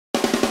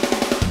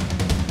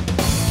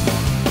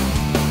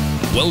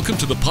Welcome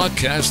to the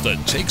podcast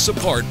that takes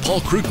apart Paul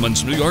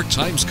Krugman's New York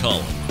Times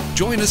column.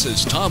 Join us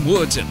as Tom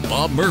Woods and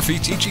Bob Murphy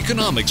teach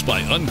economics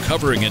by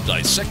uncovering and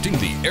dissecting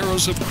the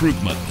arrows of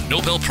Krugman,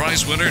 Nobel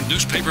Prize winner,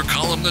 newspaper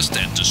columnist,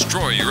 and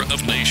destroyer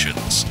of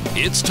nations.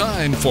 It's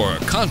time for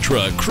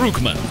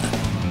ContraKrugman.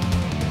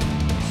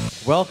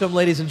 Welcome,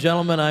 ladies and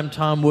gentlemen. I'm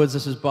Tom Woods.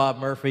 This is Bob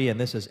Murphy, and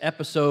this is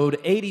episode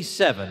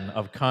 87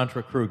 of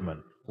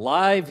ContraKrugman,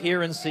 live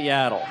here in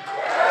Seattle.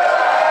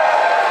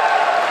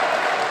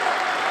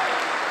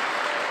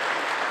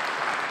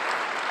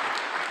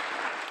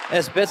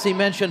 As Betsy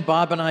mentioned,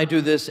 Bob and I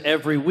do this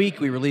every week.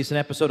 We release an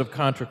episode of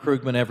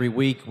ContraKrugman every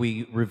week.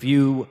 We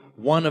review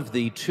one of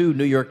the two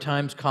New York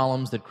Times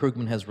columns that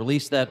Krugman has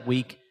released that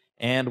week,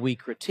 and we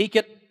critique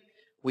it.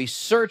 We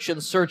search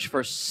and search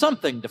for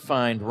something to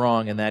find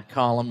wrong in that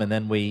column, and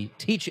then we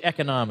teach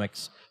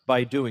economics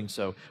by doing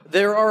so.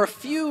 There are a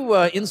few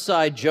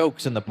inside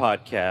jokes in the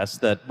podcast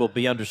that will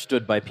be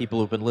understood by people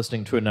who've been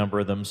listening to a number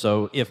of them.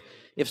 So if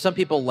some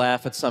people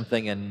laugh at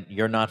something and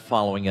you're not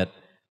following it,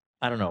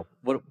 I don't know.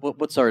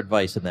 What's our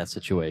advice in that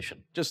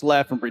situation? Just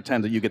laugh and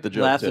pretend that you get the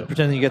joke, Laugh and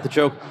pretend that you get the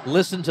joke.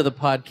 Listen to the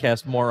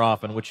podcast more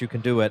often, which you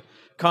can do at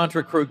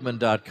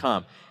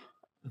ContraKrugman.com.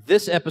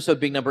 This episode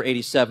being number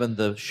 87,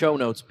 the show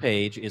notes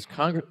page is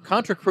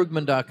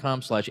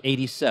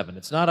ContraKrugman.com/87.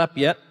 It's not up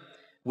yet.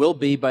 Will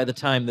be by the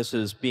time this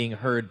is being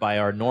heard by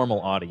our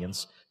normal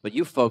audience, but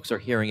you folks are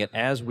hearing it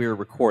as we're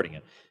recording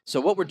it.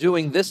 So what we're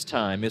doing this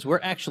time is we're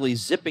actually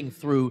zipping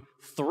through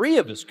three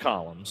of his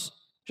columns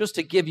just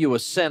to give you a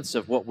sense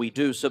of what we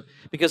do. So,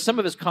 because some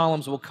of his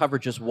columns will cover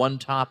just one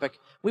topic,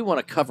 we want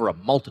to cover a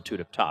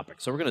multitude of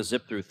topics. So we're going to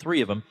zip through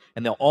three of them,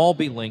 and they'll all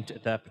be linked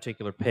at that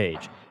particular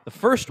page. The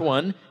first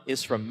one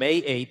is from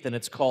May 8th, and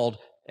it's called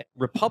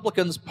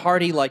Republicans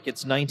Party Like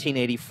It's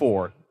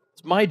 1984.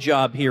 It's my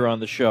job here on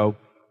the show.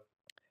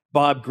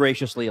 Bob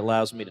graciously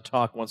allows me to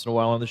talk once in a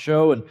while on the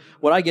show, and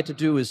what I get to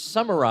do is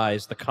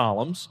summarize the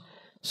columns.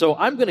 So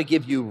I'm going to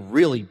give you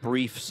really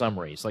brief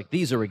summaries. Like,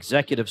 these are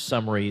executive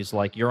summaries,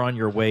 like you're on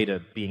your way to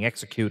being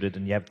executed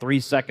and you have 3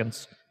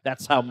 seconds.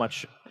 That's how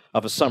much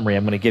of a summary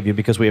I'm going to give you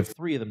because we have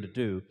three of them to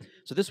do.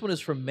 So this one is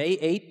from May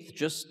 8th,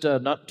 just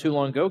not too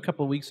long ago, a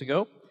couple of weeks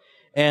ago.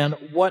 And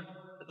what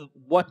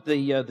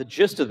the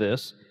gist of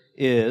this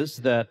is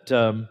that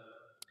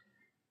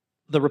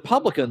the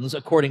Republicans,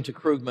 according to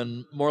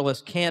Krugman, more or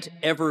less can't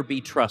ever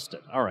be trusted.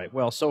 All right,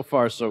 well, so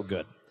far so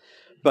good.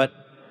 But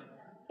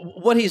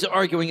what he's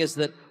arguing is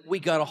that we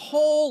got a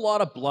whole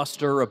lot of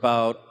bluster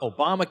about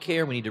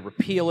Obamacare. We need to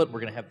repeal it. We're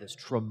going to have this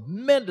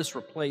tremendous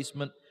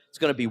replacement. It's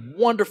going to be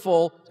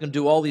wonderful. It's going to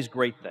do all these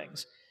great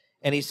things.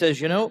 And he says,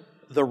 you know,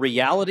 the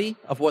reality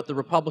of what the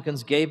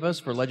Republicans gave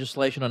us for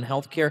legislation on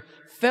health care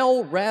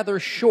fell rather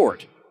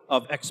short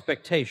of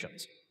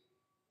expectations.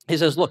 He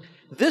says, look,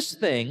 this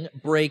thing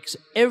breaks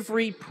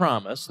every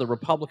promise the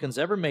Republicans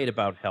ever made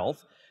about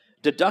health.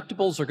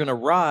 Deductibles are going to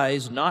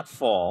rise, not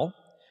fall.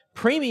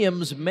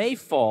 Premiums may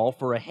fall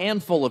for a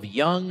handful of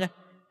young,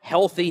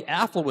 healthy,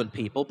 affluent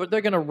people, but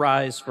they're going to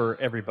rise for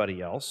everybody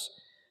else.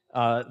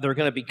 There are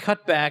going to be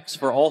cutbacks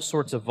for all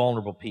sorts of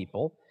vulnerable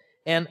people.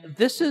 And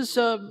this is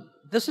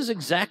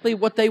exactly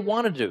what they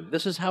want to do.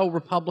 This is how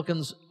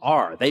Republicans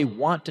are. They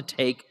want to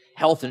take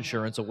health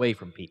insurance away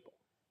from people.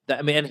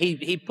 I mean, and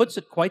he puts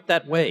it quite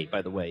that way,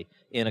 by the way,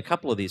 in a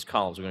couple of these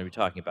columns we're going to be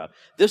talking about.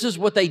 This is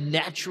what they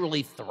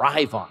naturally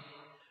thrive on,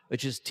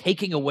 which is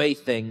taking away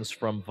things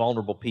from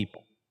vulnerable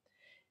people.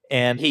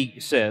 And he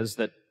says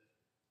that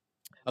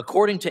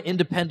according to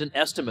independent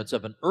estimates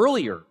of an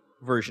earlier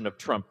version of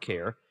Trump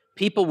Care,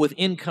 people with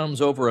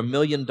incomes over $1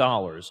 million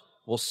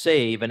will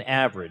save an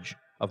average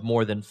of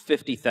more than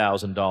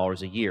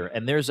 $50,000 a year.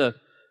 And there's a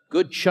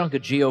good chunk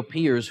of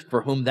GOPers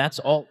for whom that's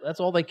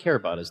all they care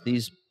about is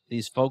these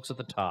folks at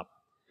the top.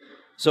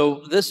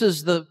 So this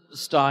is the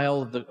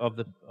style of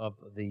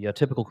the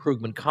typical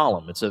Krugman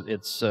column. It's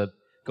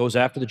goes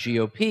after the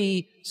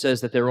GOP,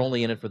 says that they're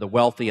only in it for the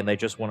wealthy and they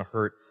just want to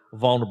hurt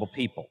vulnerable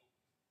people.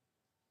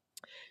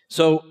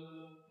 So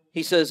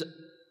he says,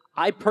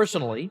 I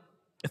personally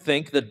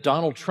think that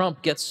Donald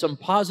Trump gets some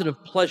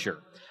positive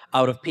pleasure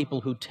out of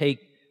people who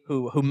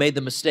made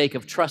the mistake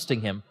of trusting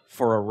him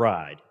for a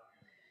ride.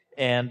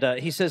 And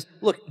he says,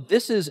 look,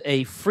 this is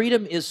a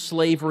freedom is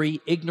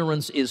slavery,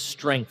 ignorance is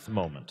strength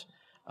moment.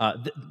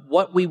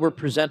 What we were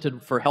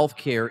presented for health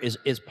care is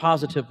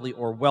positively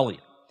Orwellian.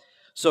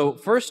 So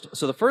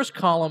the first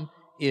column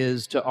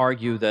is to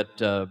argue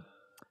that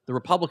the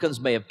Republicans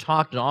may have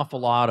talked an awful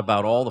lot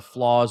about all the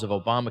flaws of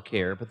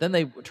Obamacare, but then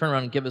they turn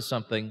around and give us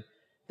something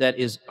that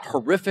is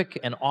horrific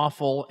and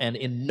awful and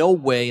in no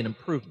way an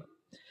improvement.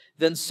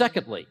 Then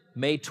secondly,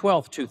 May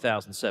 12th,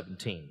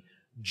 2017,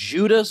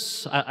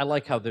 Judas, I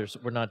like how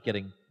we're not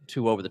getting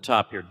too over the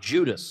top here.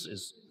 Judas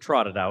is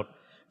trotted out.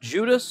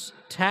 Judas,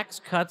 tax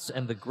cuts,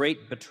 and the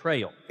great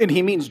betrayal. And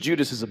he means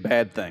Judas is a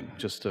bad thing,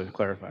 just to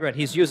clarify. Right,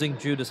 he's using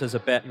Judas as a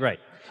bad, right.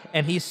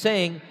 And he's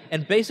saying,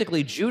 and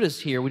basically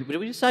Judas here, did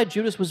we decide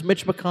Judas was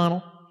Mitch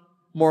McConnell,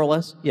 more or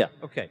less? Yeah,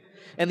 okay.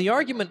 And the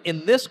argument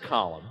in this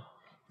column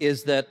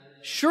is that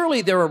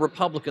surely there are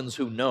Republicans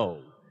who know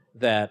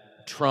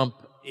that Trump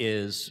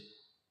is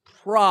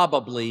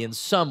probably in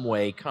some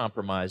way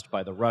compromised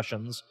by the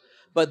Russians,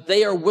 but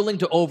they are willing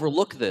to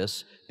overlook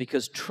this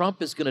because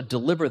Trump is going to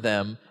deliver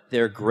them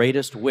their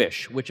greatest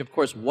wish, which, of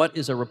course, what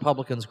is a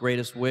Republican's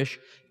greatest wish?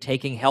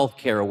 Taking health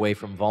care away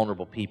from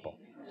vulnerable people.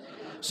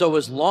 So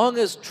as long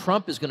as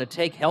Trump is going to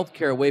take health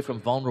care away from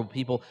vulnerable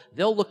people,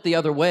 they'll look the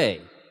other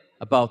way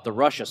about the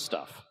Russia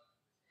stuff.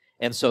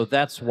 And so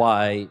that's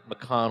why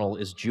McConnell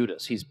is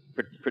Judas. He's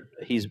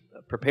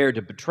prepared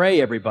to betray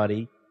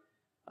everybody.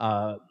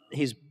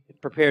 He's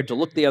prepared to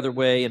look the other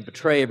way and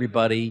betray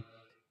everybody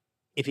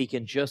if he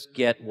can just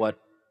get what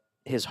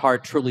his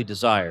heart truly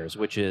desires,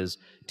 which is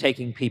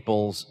taking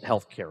people's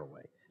health care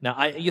away.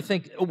 Now, you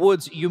think,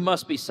 Woods, you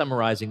must be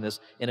summarizing this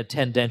in a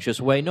tendentious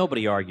way.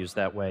 Nobody argues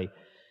that way.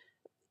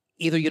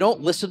 Either you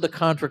don't listen to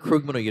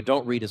ContraKrugman or you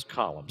don't read his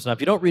columns. Now, if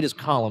you don't read his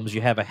columns,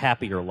 you have a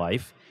happier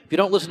life. If you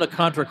don't listen to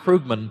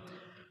ContraKrugman,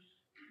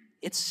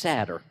 it's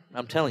sadder.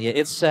 I'm telling you,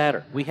 it's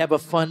sadder. We have a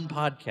fun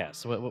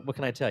podcast. What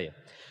can I tell you?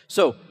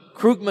 So,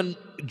 Krugman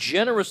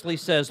generously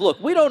says,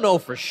 look, we don't know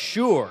for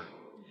sure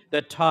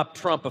that top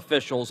Trump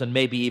officials and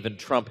maybe even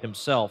Trump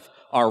himself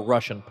are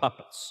Russian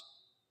puppets.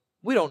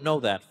 We don't know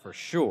that for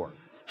sure.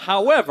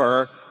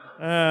 However,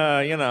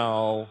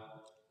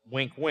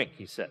 wink, wink,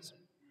 he says.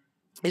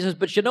 He says,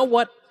 but you know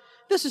what?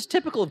 This is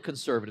typical of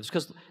conservatives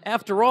because,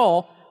 after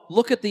all,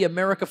 look at the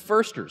America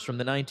Firsters from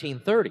the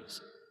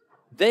 1930s.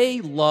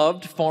 They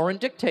loved foreign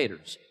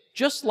dictators,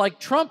 just like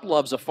Trump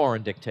loves a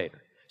foreign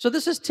dictator. So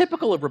this is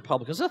typical of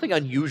Republicans. There's nothing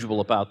unusual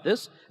about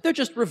this. They're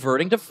just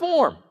reverting to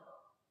form.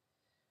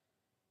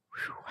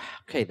 Whew.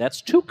 Okay,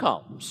 that's 2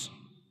 columns.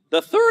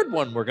 The third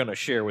one we're going to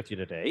share with you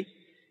today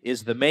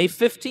is the May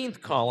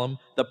 15th column,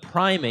 The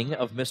Priming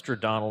of Mr.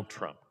 Donald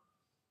Trump.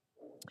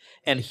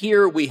 And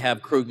here we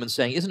have Krugman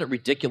saying, isn't it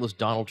ridiculous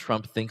Donald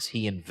Trump thinks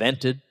he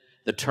invented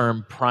the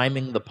term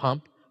priming the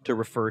pump to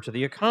refer to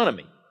the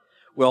economy?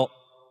 Well,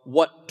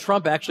 what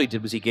Trump actually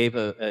did was he gave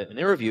an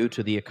interview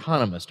to the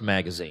Economist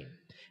magazine.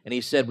 And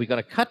he said, we're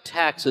going to cut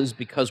taxes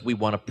because we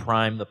want to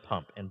prime the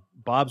pump. And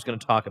Bob's going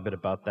to talk a bit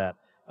about that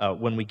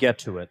when we get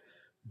to it.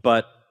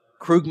 But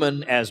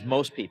Krugman, as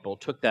most people,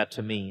 took that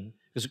to mean,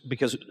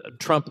 because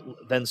Trump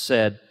then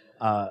said,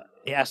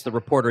 he asked the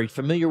reporter, are you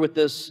familiar with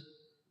this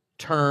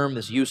term,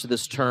 this use of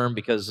this term?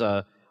 Because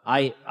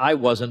I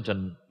wasn't,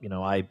 and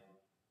I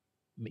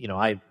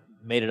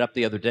made it up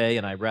the other day,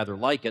 and I rather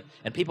like it.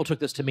 And people took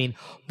this to mean,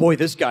 boy,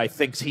 this guy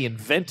thinks he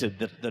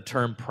invented the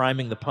term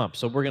priming the pump.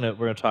 So we're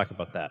gonna talk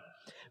about that.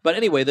 But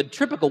anyway, the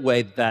typical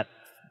way that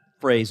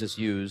phrase is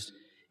used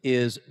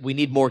is we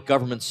need more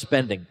government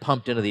spending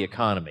pumped into the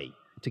economy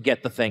to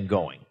get the thing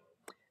going.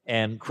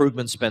 And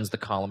Krugman spends the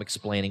column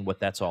explaining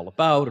what that's all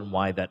about and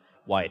why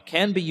it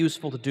can be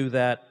useful to do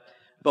that.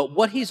 But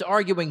what he's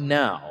arguing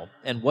now,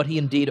 and what he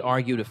indeed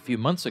argued a few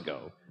months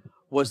ago,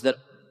 was that,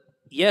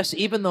 yes,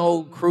 even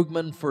though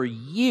Krugman for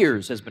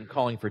years has been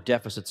calling for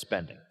deficit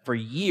spending, for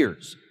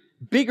years,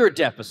 bigger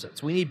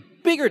deficits, we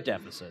need bigger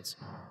deficits,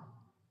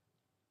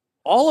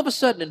 all of a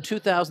sudden in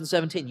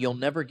 2017, you'll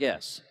never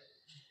guess,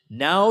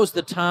 now's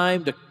the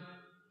time to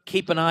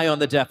keep an eye on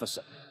the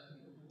deficit.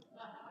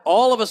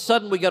 All of a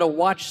sudden, we got to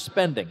watch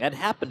spending. That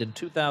happened in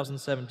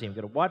 2017. We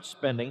got to watch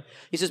spending.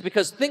 He says,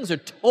 because things are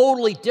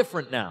totally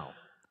different now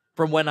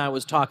from when I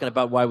was talking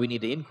about why we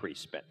need to increase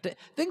spending.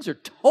 Things are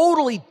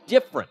totally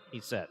different, he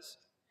says.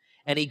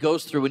 And he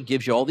goes through and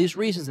gives you all these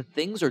reasons that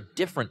things are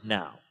different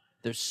now.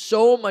 They're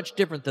so much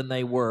different than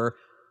they were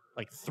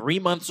like 3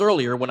 months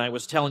earlier when I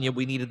was telling you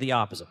we needed the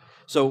opposite.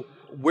 So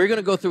we're going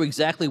to go through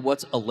exactly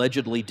what's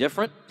allegedly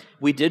different.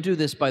 We did do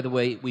this, by the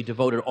way. We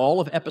devoted all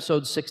of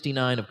episode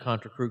 69 of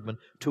ContraKrugman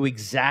to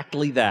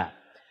exactly that,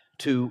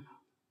 to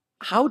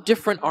how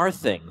different are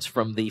things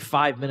from the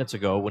 5 minutes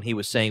ago when he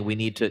was saying we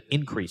need to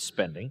increase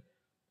spending.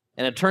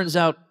 And it turns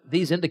out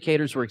these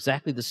indicators were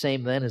exactly the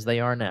same then as they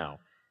are now.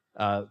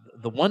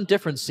 The one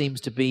difference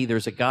seems to be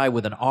there's a guy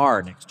with an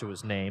R next to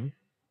his name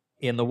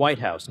in the White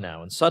House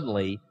now, and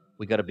suddenly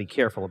we got to be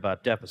careful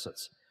about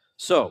deficits.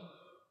 So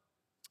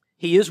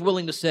he is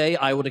willing to say,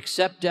 I would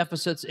accept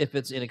deficits if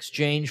it's in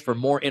exchange for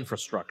more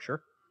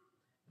infrastructure.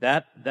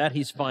 That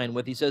he's fine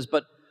with. He says,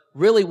 but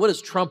really, what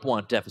does Trump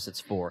want deficits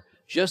for?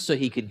 Just so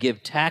he could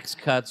give tax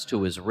cuts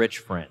to his rich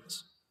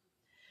friends.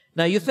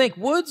 Now you think,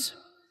 Woods,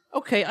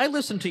 okay, I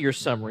listened to your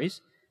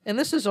summaries, and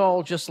this is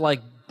all just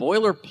like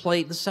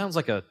boilerplate. This sounds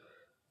like a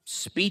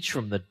speech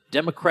from the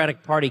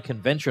Democratic Party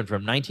convention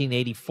from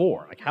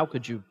 1984. Like, how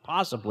could you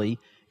possibly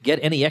get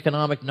any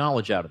economic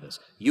knowledge out of this?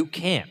 You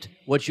can't.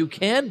 What you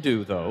can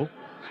do, though,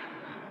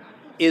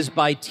 is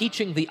by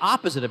teaching the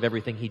opposite of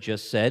everything he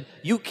just said,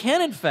 you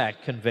can, in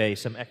fact, convey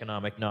some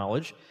economic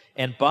knowledge.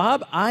 And,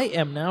 Bob, I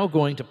am now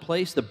going to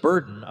place the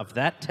burden of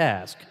that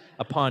task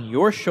upon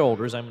your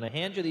shoulders. I'm going to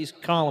hand you these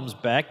columns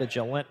back that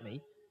you lent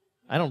me.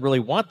 I don't really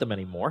want them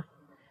anymore.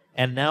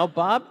 And now,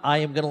 Bob, I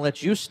am going to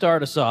let you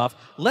start us off.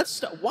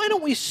 Why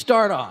don't we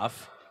start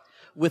off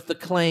with the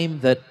claim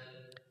that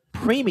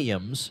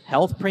premiums,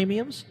 health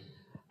premiums,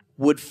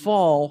 would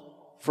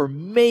fall for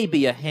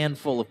maybe a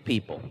handful of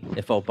people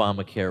if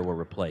Obamacare were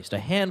replaced. A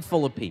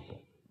handful of people.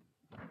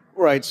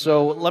 Right,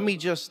 so let me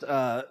just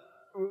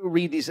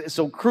read these.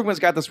 So Krugman's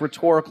got this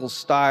rhetorical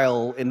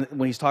style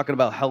when he's talking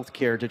about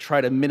healthcare to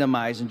try to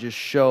minimize and just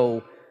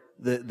show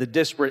the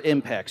disparate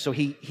impact. So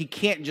he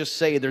can't just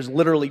say there's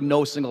literally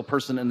no single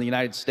person in the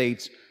United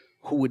States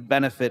who would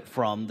benefit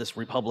from this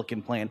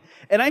Republican plan.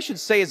 And I should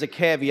say as a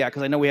caveat,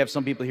 because I know we have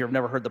some people here who have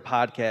never heard the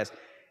podcast,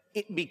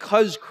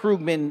 because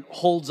Krugman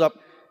holds up,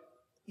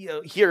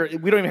 here,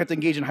 we don't even have to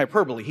engage in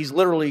hyperbole. He's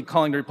literally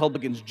calling the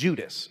Republicans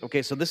Judas.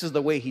 Okay, so this is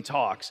the way he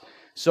talks.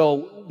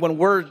 So when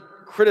we're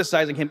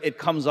criticizing him, it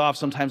comes off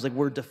sometimes like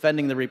we're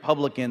defending the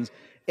Republicans,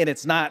 and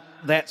it's not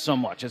that so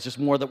much. It's just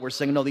more that we're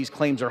saying, no, these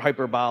claims are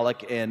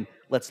hyperbolic, and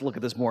let's look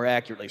at this more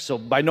accurately. So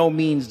by no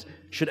means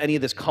should any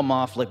of this come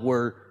off like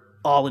we're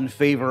all in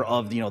favor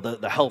of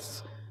the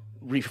health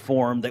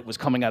reform that was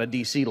coming out of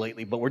D.C.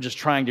 lately, but we're just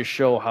trying to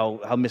show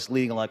how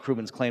misleading a lot of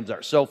Krugman's claims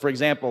are. So, for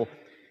example,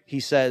 he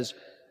says,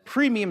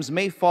 premiums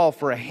may fall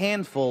for a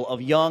handful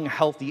of young,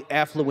 healthy,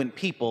 affluent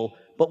people,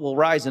 but will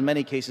rise in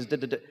many cases.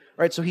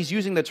 Right? So he's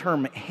using the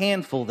term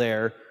handful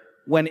there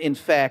when, in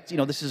fact,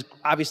 this is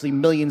obviously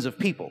millions of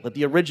people. That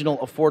the original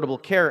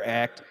Affordable Care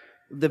Act,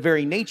 the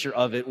very nature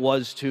of it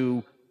was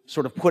to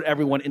sort of put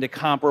everyone into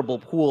comparable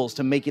pools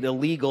to make it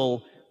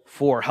illegal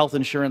for health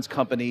insurance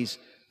companies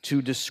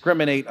to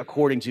discriminate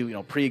according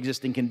to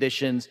pre-existing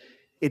conditions.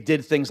 It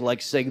did things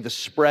like say the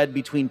spread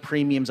between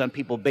premiums on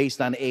people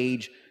based on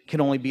age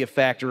can only be a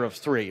factor of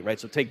 3, right?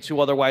 So take two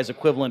otherwise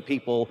equivalent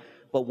people,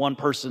 but one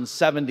person's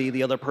 70,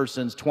 the other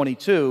person's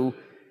 22,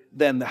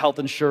 then the health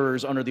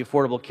insurers under the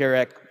Affordable Care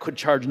Act could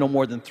charge no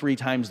more than 3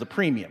 times the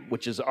premium,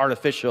 which is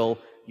artificial.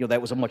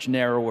 That was a much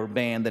narrower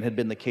band than had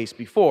been the case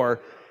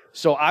before.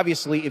 So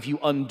obviously, if you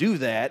undo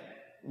that,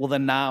 well,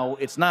 then now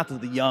it's not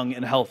that the young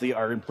and healthy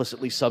are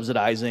implicitly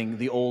subsidizing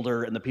the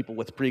older and the people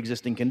with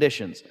pre-existing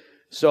conditions.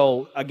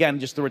 So again,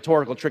 just the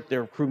rhetorical trick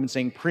there of Krugman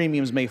saying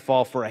premiums may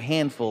fall for a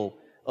handful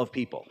of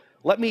people.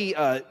 Let me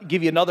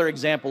give you another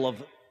example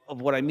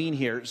of what I mean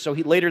here. So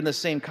later in the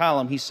same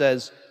column, he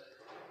says,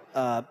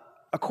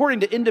 according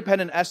to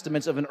independent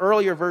estimates of an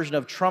earlier version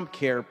of Trump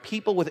Care,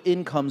 people with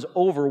incomes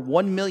over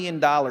 $1 million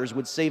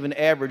would save an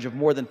average of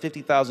more than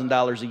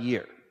 $50,000 a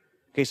year.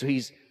 Okay, so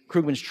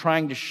Krugman's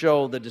trying to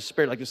show the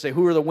disparity, like to say,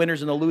 who are the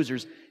winners and the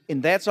losers?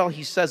 And that's all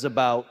he says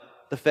about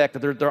the fact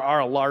that there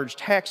are large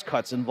tax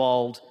cuts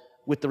involved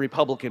with the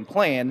Republican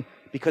plan,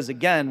 because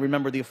again,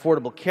 remember the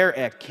Affordable Care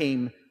Act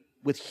came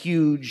with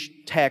huge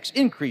tax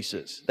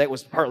increases. That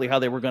was partly how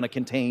they were going to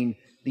contain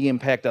the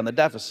impact on the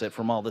deficit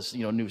from all this,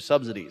 new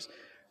subsidies.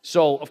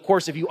 So, of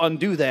course, if you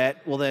undo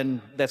that, well,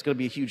 then that's going to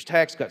be a huge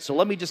tax cut. So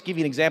let me just give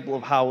you an example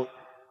of how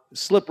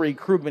slippery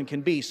Krugman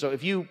can be. So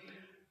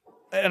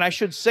and I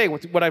should say,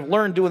 what I've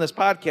learned doing this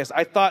podcast,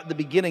 I thought at the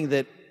beginning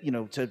that,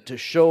 to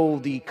show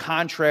the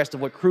contrast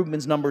of what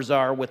Krugman's numbers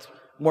are with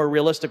more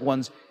realistic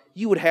ones,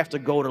 you would have to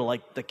go to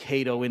like the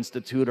Cato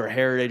Institute or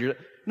Heritage.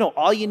 No,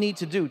 all you need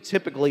to do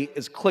typically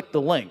is click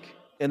the link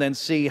and then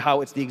see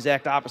how it's the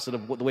exact opposite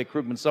of the way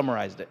Krugman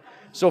summarized it.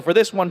 So for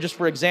this one, just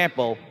for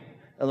example,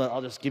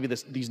 I'll just give you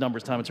these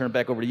numbers, Tom, and turn it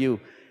back over to you.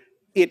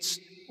 It's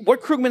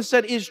what Krugman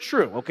said is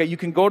true. Okay, you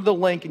can go to the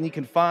link and you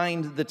can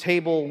find the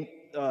table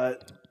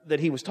that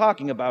he was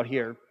talking about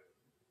here.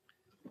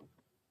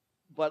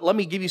 But let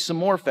me give you some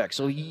more facts.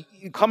 So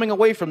coming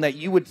away from that,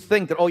 you would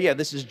think that, oh yeah,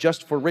 this is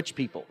just for rich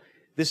people.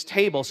 This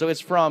table, so it's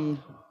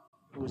from,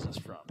 who is this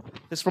from?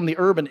 This is from the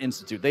Urban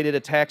Institute. They did a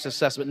tax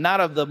assessment, not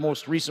of the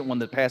most recent one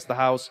that passed the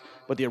House,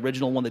 but the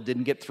original one that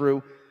didn't get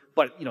through.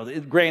 But,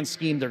 the grand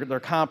scheme, they're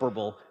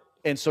comparable.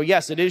 And so,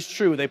 yes, it is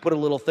true. They put a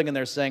little thing in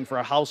there saying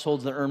for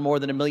households that earn more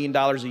than $1 million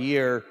a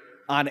year,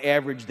 on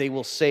average, they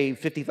will save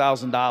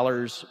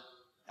 $50,000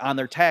 on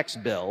their tax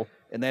bill,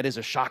 and that is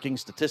a shocking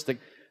statistic.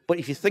 But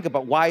if you think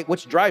about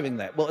what's driving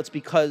that? Well, it's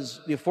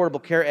because the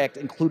Affordable Care Act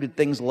included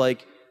things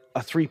like a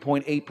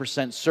 3.8%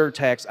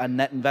 surtax on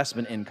net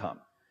investment income.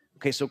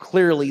 Okay, so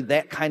clearly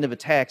that kind of a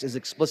tax is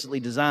explicitly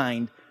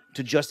designed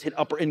to just hit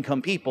upper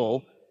income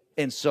people,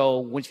 and so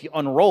once you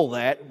unroll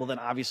that, well then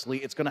obviously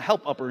it's going to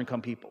help upper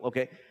income people,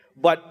 okay?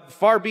 But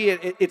far be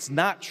it's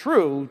not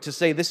true to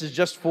say this is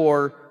just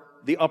for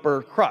the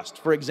upper crust.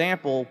 For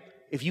example,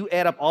 if you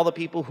add up all the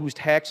people whose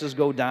taxes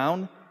go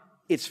down,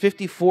 it's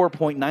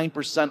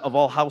 54.9% of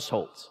all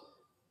households.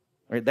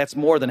 Right? That's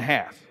more than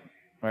half.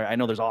 Right? I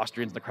know there's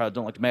Austrians in the crowd that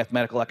don't like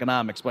mathematical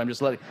economics, but I'm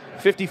just letting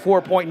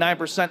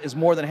 54.9% is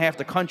more than half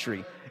the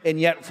country. And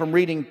yet, from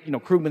reading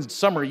Krugman's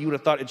summary, you would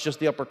have thought it's just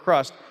the upper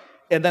crust.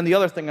 And then the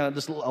other thing,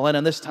 I'll end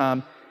on this,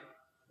 Tom,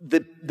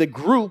 the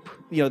group,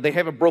 they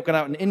have it broken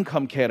out in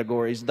income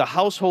categories. The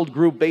household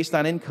group based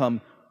on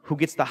income who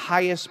gets the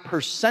highest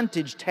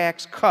percentage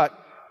tax cut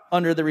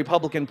under the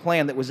Republican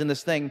plan that was in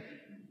this thing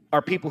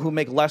are people who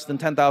make less than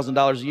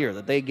 $10,000 a year,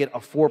 that they get a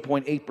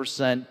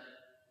 4.8%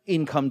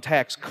 income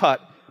tax cut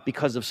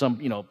because of some,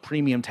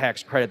 premium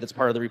tax credit that's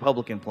part of the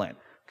Republican plan.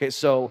 Okay,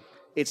 so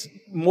it's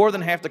more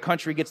than half the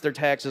country gets their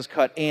taxes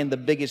cut, and the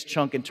biggest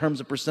chunk in terms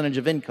of percentage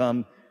of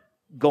income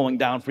going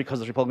down because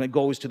of the Republican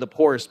goes to the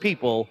poorest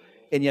people,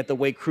 and yet the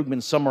way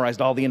Krugman summarized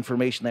all the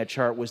information in that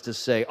chart was to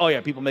say, oh yeah,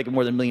 people making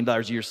more than $1 million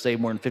a year save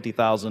more than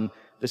 $50,000.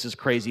 this is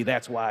crazy.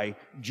 That's why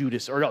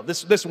Judas, or no,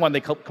 this one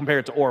they compare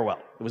it to Orwell.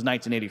 It was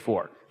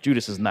 1984.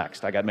 Judas is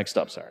next. I got mixed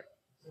up, sorry.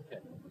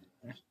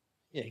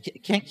 Yeah,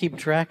 you can't keep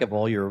track of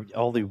all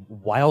the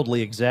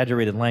wildly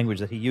exaggerated language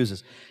that he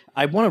uses.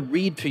 I want to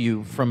read to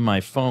you from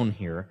my phone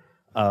here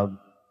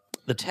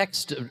the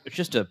text,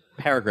 just a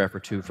paragraph or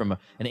two from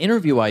an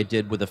interview I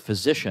did with a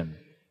physician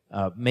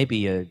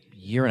maybe a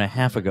year and a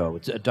half ago.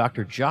 It's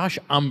Dr. Josh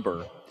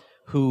Umber,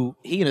 who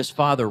he and his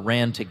father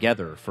ran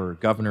together for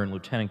governor and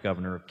lieutenant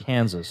governor of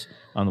Kansas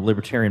on the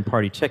Libertarian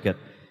Party ticket.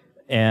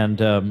 And,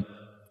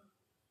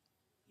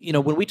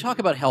 when we talk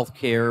about health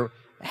care,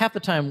 half the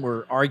time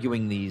we're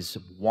arguing these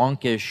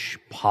wonkish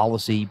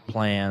policy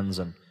plans,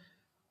 and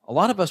a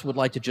lot of us would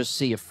like to just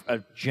see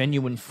a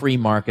genuine free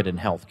market in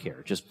health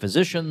care, just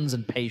physicians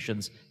and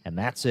patients, and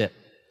that's it.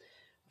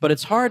 But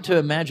it's hard to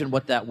imagine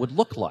what that would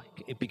look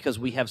like because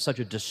we have such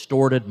a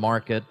distorted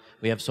market,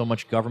 we have so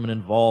much government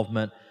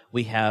involvement,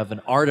 we have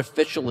an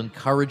artificial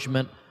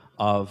encouragement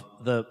of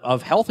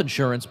health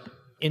insurance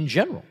in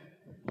general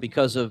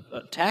because of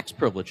tax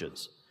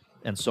privileges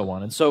and so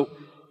on. And so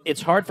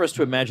it's hard for us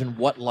to imagine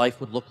what life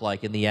would look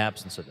like in the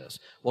absence of this.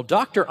 Well,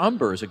 Dr.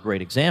 Umber is a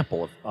great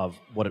example of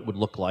what it would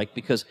look like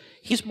because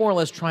he's more or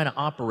less trying to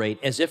operate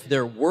as if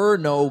there were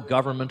no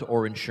government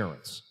or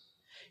insurance.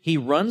 He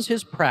runs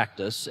his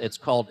practice, it's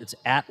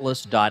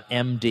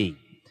atlas.md.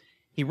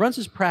 He runs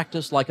his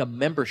practice like a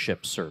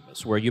membership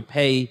service where you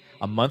pay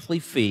a monthly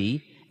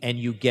fee and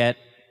you get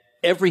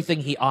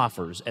everything he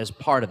offers as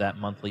part of that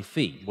monthly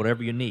fee,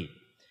 whatever you need.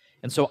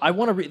 And so I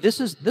want to read, this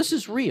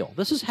is real.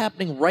 This is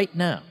happening right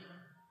now.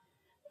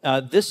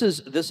 This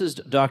is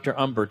Dr.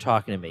 Umber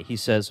talking to me. He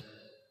says,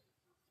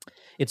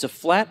 it's a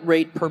flat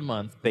rate per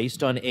month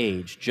based on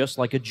age, just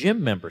like a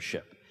gym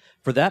membership.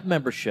 For that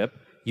membership,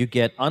 you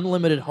get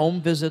unlimited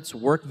home visits,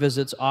 work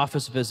visits,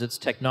 office visits,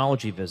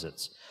 technology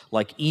visits,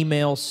 like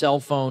email, cell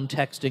phone,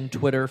 texting,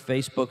 Twitter,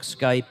 Facebook,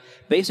 Skype,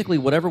 basically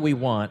whatever we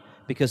want,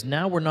 because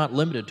now we're not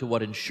limited to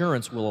what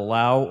insurance will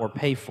allow or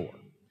pay for.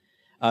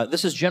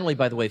 This is generally,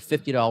 by the way,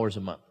 $50 a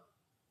month.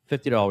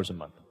 $50 a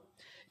month.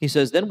 He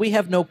says, then we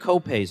have no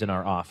co-pays in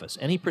our office.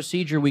 Any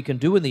procedure we can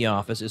do in the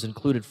office is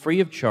included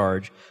free of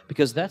charge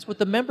because that's what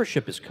the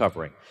membership is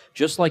covering,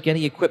 just like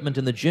any equipment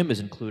in the gym is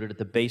included at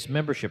the base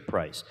membership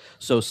price.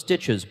 So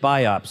stitches,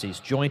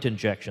 biopsies, joint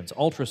injections,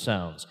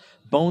 ultrasounds,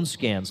 bone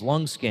scans,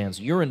 lung scans,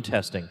 urine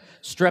testing,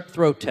 strep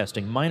throat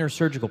testing, minor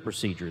surgical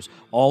procedures,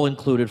 all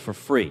included for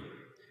free.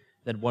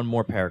 Then one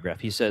more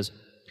paragraph. He says,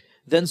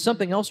 then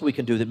something else we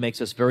can do that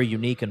makes us very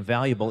unique and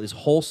valuable is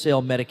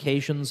wholesale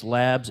medications,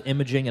 labs,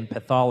 imaging, and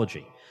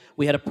pathology.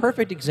 We had a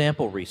perfect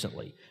example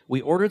recently. We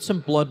ordered some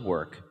blood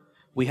work.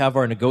 We have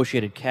our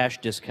negotiated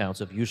cash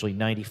discounts of usually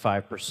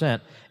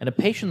 95%, and a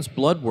patient's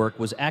blood work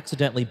was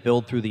accidentally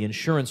billed through the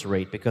insurance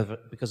rate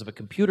because of a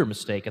computer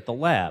mistake at the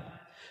lab.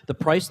 The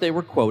price they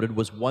were quoted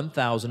was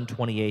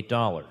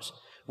 $1,028.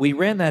 We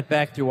ran that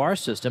back through our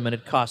system, and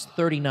it cost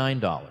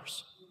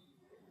 $39.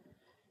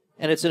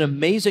 And it's an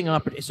amazing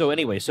opportunity. So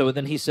anyway, so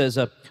then he says,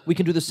 we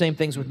can do the same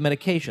things with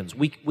medications.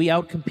 We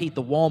outcompete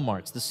the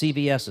Walmarts, the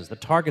CVSs, the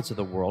Targets of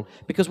the world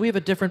because we have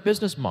a different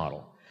business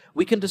model.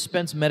 We can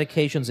dispense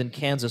medications in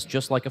Kansas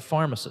just like a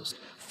pharmacist.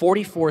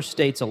 44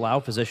 states allow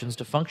physicians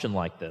to function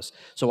like this.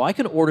 So I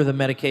can order the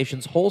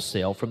medications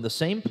wholesale from the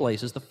same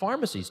places the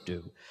pharmacies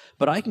do,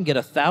 but I can get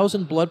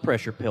 1,000 blood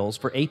pressure pills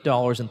for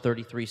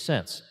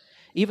 $8.33.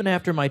 Even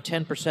after my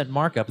 10%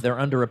 markup, they're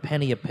under a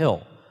penny a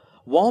pill.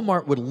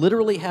 Walmart would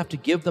literally have to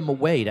give them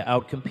away to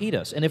outcompete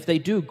us. And if they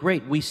do,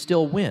 great, we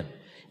still win.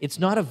 It's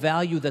not a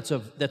value that's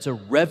a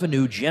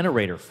revenue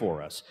generator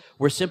for us.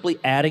 We're simply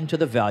adding to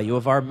the value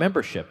of our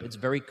membership. It's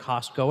very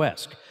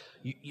Costco-esque.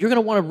 You're going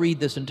to want to read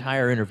this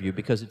entire interview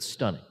because it's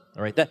stunning.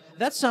 All right,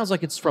 that sounds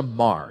like it's from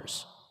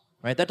Mars.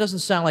 Right? That doesn't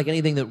sound like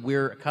anything that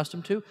we're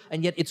accustomed to,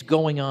 and yet it's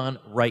going on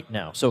right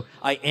now. So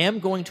I am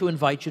going to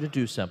invite you to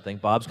do something.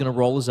 Bob's going to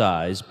roll his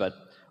eyes, but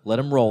let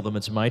him roll them.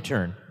 It's my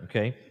turn,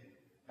 okay?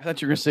 I thought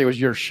you were going to say it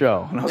was your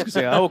show. And I was going to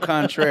say, au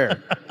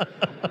contraire.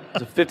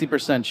 It's a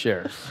 50%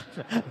 share.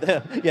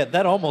 Yeah,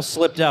 that almost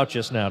slipped out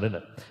just now,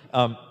 didn't it?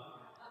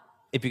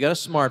 If you got a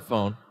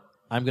smartphone,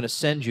 I'm going to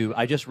send you,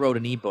 I just wrote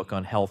an ebook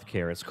on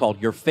healthcare. It's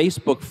called Your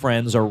Facebook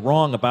Friends Are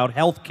Wrong About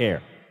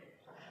Healthcare.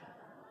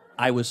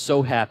 I was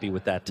so happy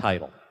with that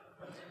title.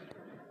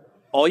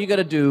 All you got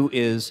to do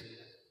is,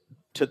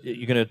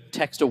 you're going to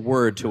text a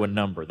word to a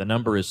number. The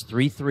number is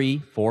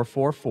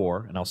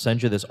 33444, and I'll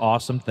send you this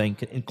awesome thing,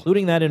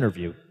 including that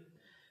interview.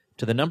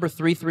 To the number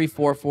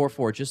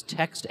 33444, just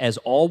text as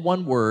all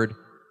one word,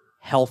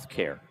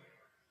 healthcare.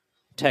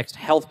 Text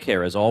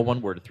healthcare as all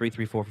one word to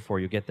 33444.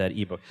 You'll get that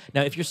ebook.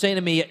 Now, if you're saying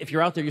to me, if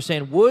you're out there, you're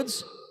saying,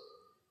 Woods,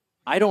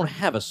 I don't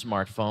have a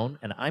smartphone,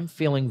 and I'm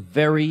feeling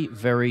very,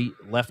 very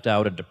left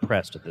out and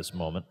depressed at this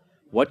moment.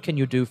 What can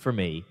you do for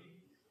me?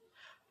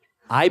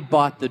 I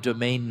bought the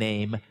domain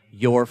name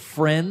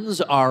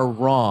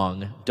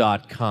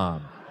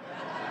yourfriendsarewrong.com.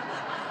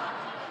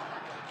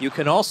 You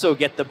can also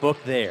get the book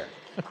there.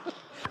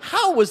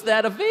 How was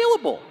that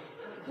available?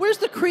 Where's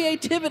the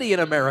creativity in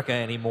America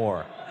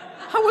anymore?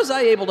 How was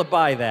I able to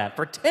buy that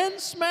for 10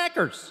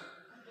 smackers?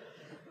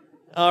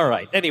 All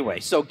right. Anyway,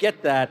 so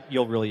get that.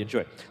 You'll really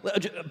enjoy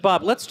it.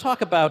 Bob, let's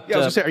talk about... Yeah, I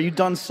was going to say, are you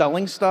done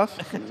selling stuff?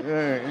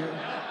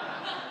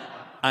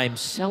 I'm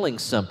selling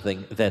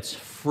something that's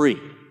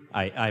free,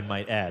 I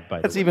might add, by the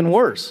way. That's even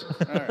worse.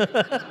 All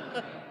right.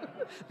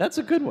 That's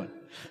a good one.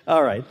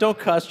 All right. Don't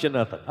cost you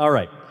nothing. All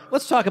right.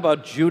 Let's talk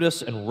about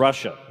Judas and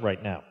Russia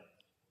right now.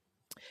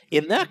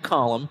 In that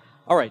column...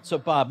 All right, so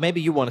Bob, maybe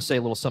you want to say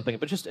a little something,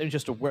 but just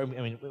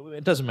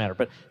it doesn't matter.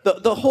 But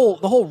the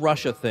whole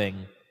Russia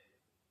thing,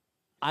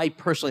 I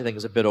personally think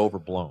is a bit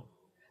overblown.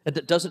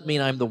 It doesn't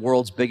mean I'm the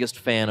world's biggest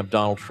fan of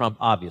Donald Trump,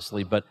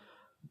 obviously, but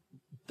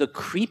the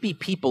creepy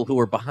people who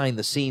are behind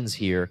the scenes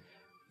here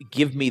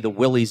give me the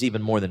willies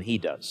even more than he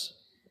does.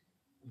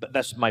 But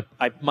that's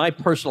my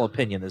personal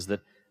opinion is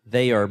that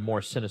they are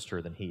more sinister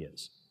than he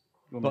is.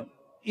 But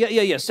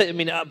yeah.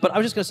 But I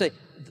was just going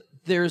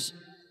to say,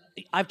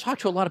 I've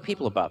talked to a lot of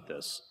people about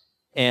this,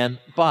 and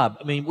Bob,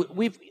 I mean,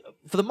 we've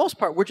for the most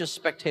part, we're just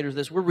spectators of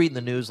this. We're reading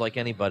the news like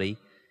anybody,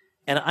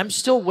 and I'm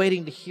still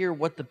waiting to hear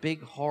what the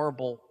big,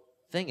 horrible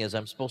thing is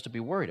I'm supposed to be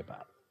worried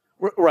about.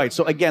 Right.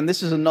 So again,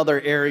 this is another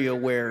area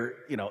where,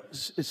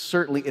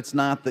 certainly it's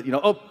not that,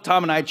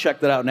 Tom and I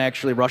checked it out, and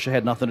actually Russia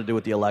had nothing to do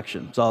with the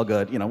election. It's all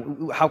good.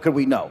 How could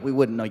we know? We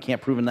wouldn't know. You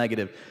can't prove a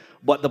negative.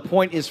 But the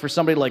point is, for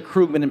somebody like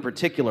Krugman in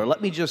particular,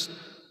 let me just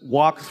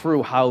walk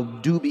through how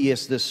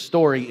dubious this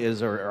story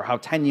is, or how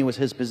tenuous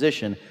his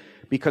position.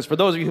 Because for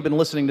those of you who've been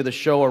listening to the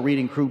show or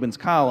reading Krugman's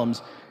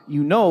columns,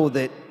 you know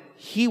that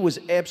he was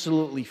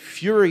absolutely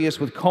furious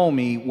with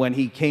Comey when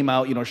he came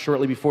out,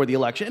 shortly before the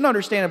election, and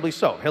understandably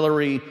so.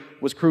 Hillary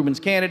was Krugman's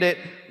candidate.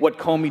 What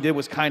Comey did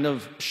was kind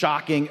of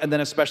shocking, and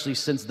then especially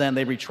since then,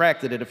 they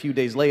retracted it a few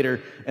days later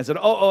and said,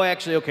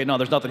 actually, okay, no,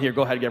 there's nothing here.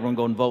 Go ahead, everyone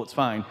go and vote. It's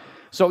fine.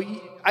 So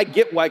I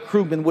get why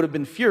Krugman would have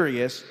been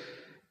furious.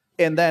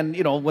 And then,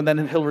 when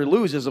then Hillary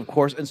loses, of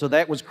course, and so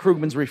that was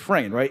Krugman's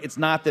refrain, right? It's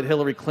not that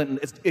Hillary Clinton,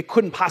 it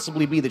couldn't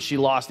possibly be that she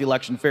lost the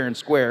election fair and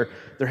square.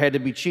 There had to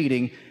be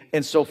cheating.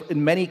 And so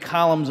in many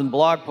columns and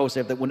blog posts,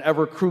 that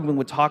whenever Krugman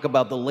would talk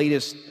about the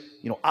latest,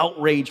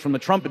 outrage from the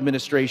Trump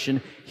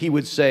administration, he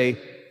would say,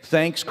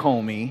 thanks,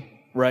 Comey,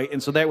 right?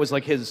 And so that was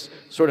like his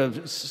sort of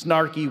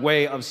snarky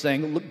way of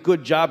saying, look,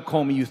 good job,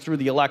 Comey, you threw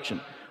the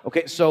election.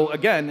 Okay, so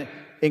again,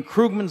 in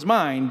Krugman's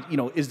mind,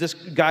 is this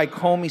guy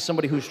Comey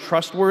somebody who's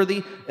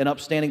trustworthy, an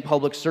upstanding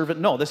public servant?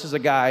 No, this is a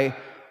guy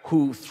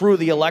who threw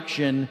the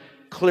election.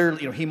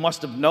 Clearly, he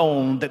must have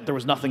known that there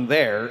was nothing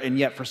there, and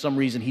yet for some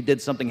reason he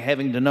did something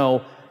having to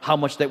know how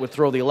much that would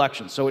throw the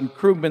election. So in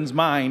Krugman's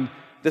mind,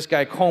 this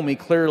guy Comey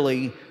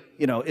clearly,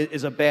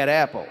 is a bad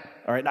apple.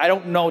 All right, and I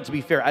don't know, to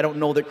be fair, I don't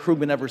know that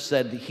Krugman ever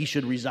said that he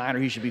should resign or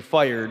he should be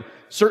fired.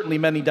 Certainly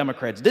many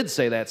Democrats did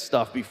say that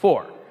stuff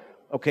before.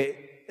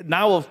 Okay.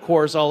 Now, of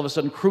course, all of a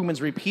sudden, Krugman's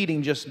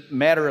repeating just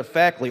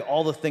matter-of-factly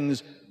all the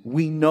things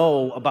we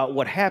know about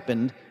what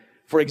happened.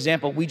 For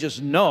example, we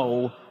just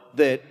know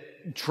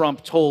that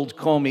Trump told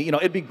Comey,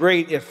 it'd be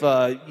great if,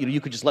 you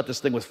could just let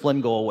this thing with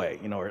Flynn go away,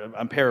 or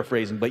I'm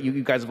paraphrasing, but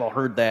you guys have all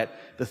heard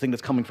that, the thing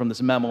that's coming from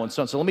this memo and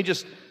so on. So let me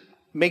just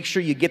make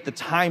sure you get the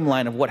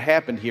timeline of what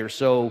happened here.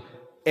 So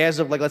as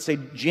of, let's say,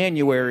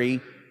 January,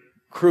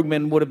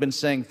 Krugman would have been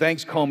saying,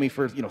 thanks, Comey,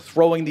 for,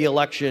 throwing the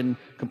election,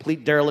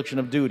 complete dereliction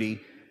of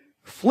duty.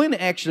 Flynn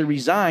actually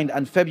resigned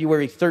on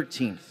February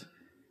 13th.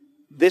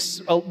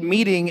 This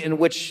meeting in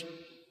which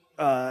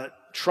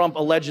Trump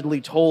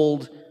allegedly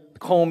told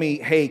Comey,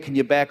 hey, can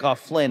you back off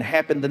Flynn,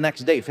 happened the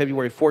next day,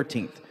 February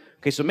 14th.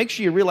 Okay, so make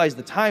sure you realize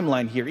the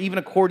timeline here, even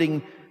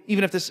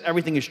if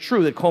everything is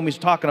true that Comey's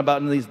talking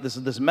about in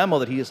this memo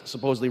that he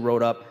supposedly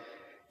wrote up.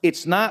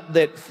 It's not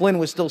that Flynn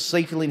was still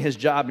safely in his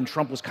job and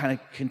Trump was kind of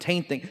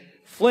contained things.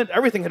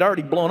 Everything had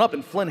already blown up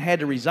and Flynn had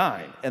to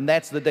resign, and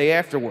that's the day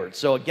afterwards.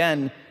 So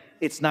again,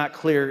 it's not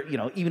clear,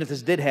 even if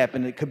this did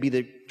happen, it could be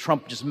that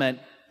Trump just meant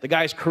the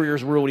guy's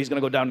career's ruined. He's going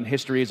to go down in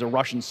history as a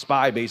Russian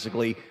spy,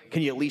 basically.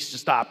 Can you at least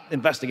just stop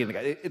investigating the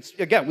guy?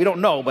 Again, we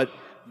don't know, but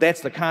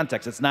that's the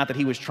context. It's not that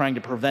he was trying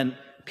to prevent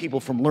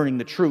people from learning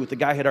the truth. The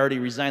guy had already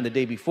resigned the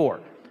day before.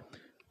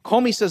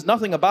 Comey says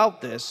nothing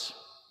about this,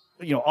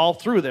 all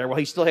through there while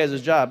he still has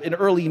his job. In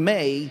early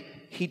May,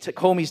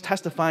 Comey's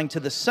testifying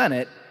to the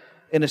Senate,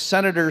 and a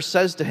senator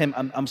says to him,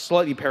 I'm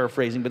slightly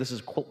paraphrasing, but this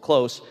is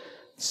close,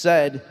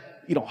 said,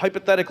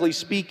 hypothetically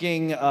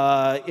speaking,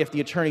 if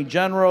the Attorney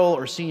General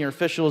or senior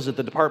officials at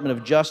the Department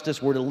of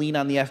Justice were to lean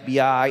on the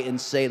FBI and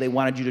say they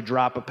wanted you to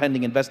drop a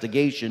pending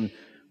investigation,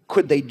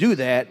 could they do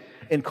that?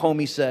 And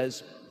Comey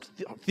says,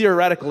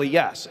 theoretically,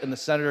 yes. And the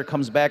senator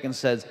comes back and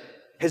says,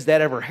 has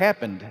that ever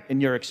happened in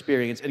your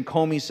experience? And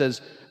Comey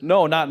says,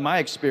 no, not in my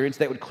experience.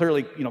 That would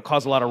clearly,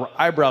 cause a lot of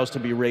eyebrows to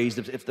be raised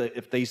if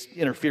they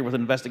interfere with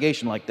an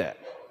investigation like that.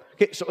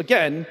 Okay, so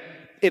again,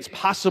 it's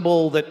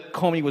possible that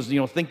Comey was,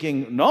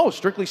 thinking, no,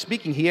 strictly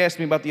speaking, he asked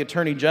me about the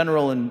Attorney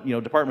General and,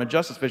 Department of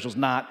Justice officials,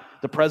 not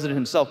the President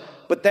himself.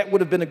 But that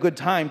would have been a good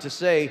time to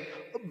say,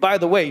 by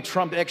the way,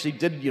 Trump actually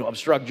did,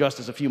 obstruct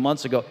justice a few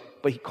months ago,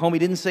 but Comey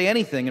didn't say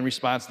anything in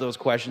response to those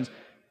questions.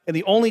 And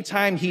the only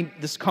time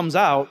this comes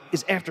out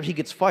is after he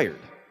gets fired.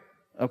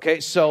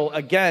 Okay, so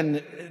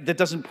again, that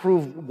doesn't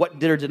prove what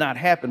did or did not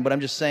happen, but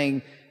I'm just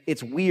saying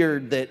it's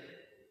weird that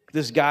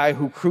this guy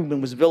who Krugman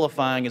was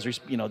vilifying is,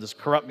 this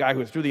corrupt guy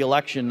who threw the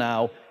election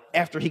now,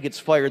 after he gets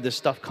fired, this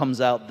stuff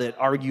comes out that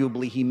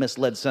arguably he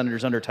misled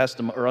senators under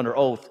testimony or under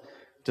oath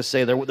to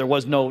say there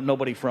was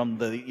nobody from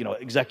the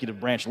executive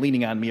branch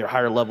leaning on me or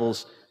higher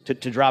levels to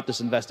drop this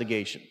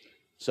investigation.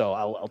 So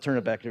I'll turn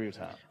it back to you,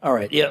 Tom. All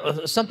right.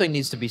 Yeah, something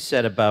needs to be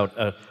said about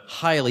a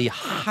highly,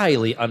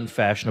 highly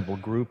unfashionable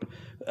group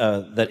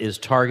that is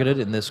targeted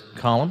in this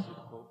column.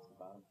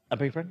 I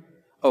beg your pardon?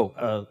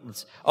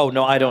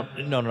 No, I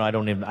don't. No, I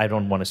don't even. I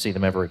don't want to see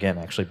them ever again,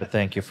 actually. But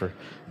thanks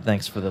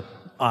for the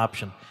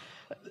option.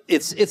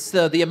 It's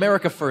the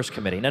America First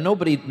Committee. Now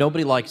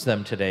nobody likes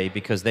them today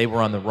because they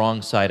were on the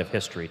wrong side of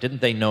history.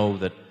 Didn't they know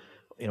that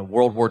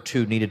World War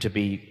II needed to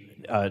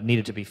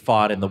be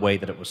fought in the way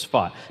that it was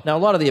fought? Now a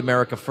lot of the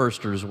America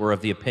Firsters were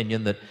of the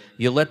opinion that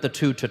you let the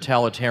two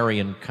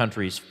totalitarian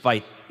countries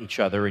fight each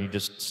other and you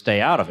just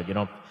stay out of it. You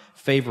don't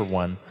favor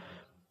one.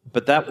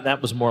 But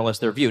that was more or less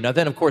their view. Now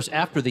then, of course,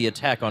 after the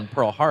attack on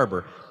Pearl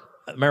Harbor,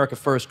 America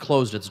First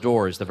closed its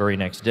doors the very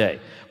next day.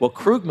 Well,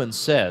 Krugman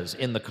says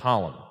in the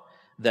column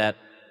that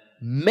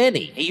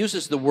he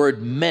uses the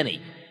word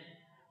many,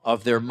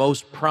 of their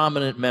most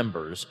prominent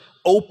members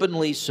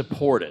openly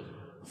supported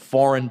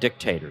foreign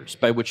dictators,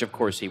 by which, of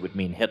course, he would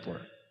mean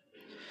Hitler.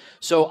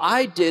 So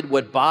I did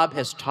what Bob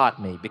has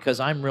taught me, because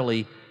I'm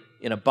really,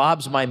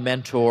 Bob's my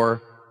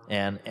mentor,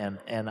 and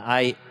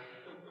I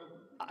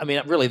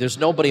mean, really, there's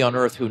nobody on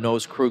earth who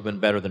knows Krugman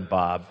better than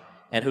Bob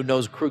and who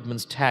knows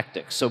Krugman's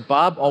tactics. So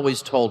Bob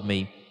always told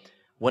me,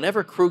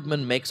 whenever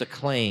Krugman makes a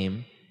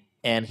claim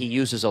and he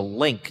uses a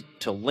link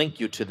to link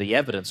you to the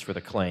evidence for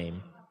the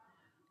claim,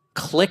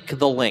 click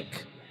the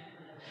link,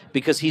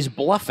 because he's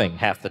bluffing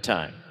half the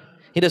time.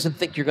 He doesn't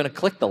think you're going to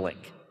click the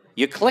link.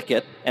 You click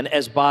it, and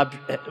as Bob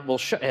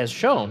has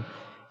shown,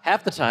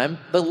 half the time,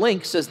 the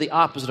link says the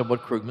opposite of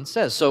what Krugman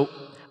says. So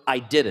I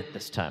did it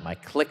this time. I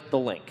clicked the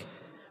link.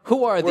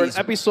 Who are these?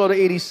 Episode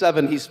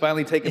 87, he's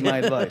finally taken my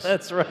advice.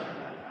 That's right.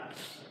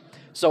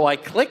 So I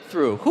clicked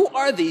through. Who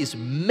are these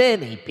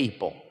many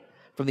people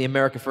from the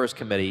America First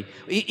Committee?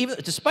 Even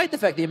despite the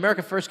fact the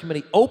America First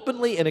Committee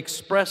openly and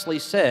expressly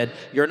said,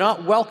 you're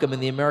not welcome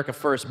in the America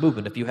First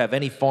movement if you have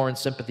any foreign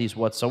sympathies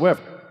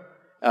whatsoever,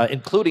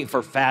 including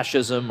for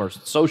fascism or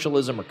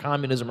socialism or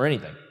communism or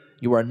anything.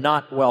 You are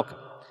not welcome.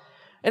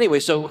 Anyway,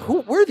 so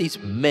who were these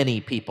many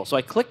people? So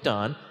I clicked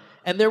on,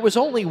 and there was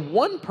only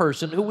one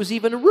person who was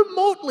even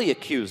remotely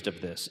accused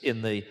of this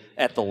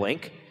at the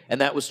link,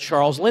 and that was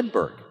Charles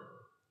Lindbergh,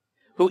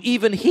 who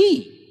even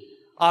he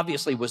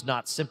obviously was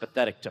not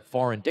sympathetic to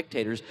foreign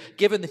dictators,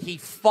 given that he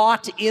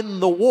fought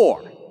in the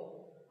war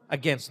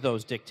against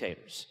those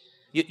dictators.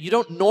 You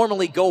don't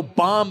normally go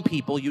bomb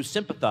people you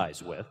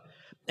sympathize with,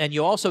 and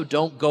you also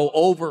don't go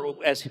over,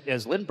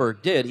 as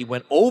Lindbergh did, he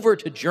went over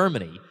to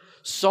Germany,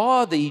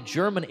 saw the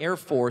German Air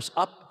Force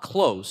up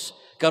close,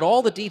 got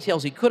all the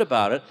details he could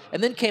about it,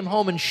 and then came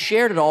home and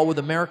shared it all with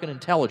American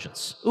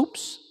intelligence.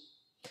 Oops.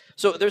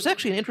 So there's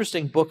actually an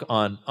interesting book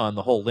on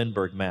the whole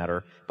Lindbergh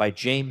matter by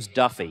James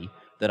Duffy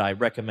that I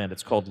recommend.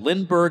 It's called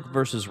Lindbergh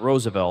versus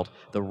Roosevelt,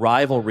 The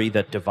Rivalry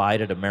That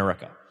Divided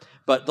America.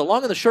 But the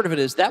long and the short of it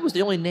is that was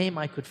the only name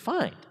I could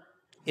find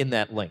in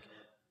that link.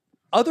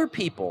 Other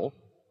people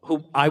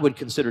who I would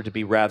consider to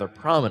be rather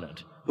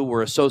prominent, who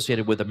were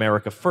associated with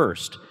America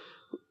First,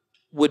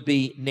 would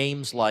be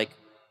names like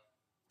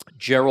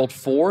Gerald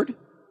Ford,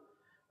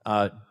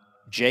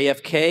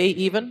 JFK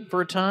even,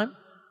 for a time.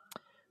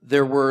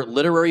 There were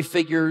literary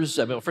figures.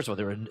 I mean, first of all,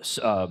 there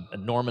were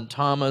Norman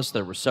Thomas.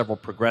 There were several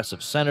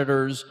progressive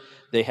senators.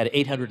 They had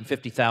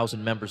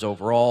 850,000 members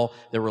overall.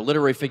 There were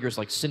literary figures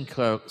like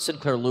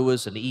Sinclair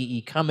Lewis and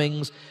E.E.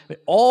 Cummings. I mean,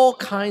 all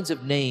kinds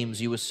of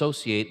names you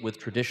associate with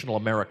traditional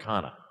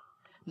Americana,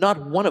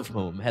 not one of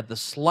whom had the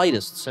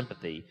slightest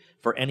sympathy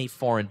for any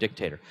foreign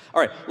dictator.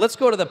 All right, let's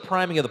go to the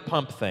priming of the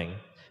pump thing,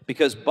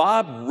 because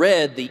Bob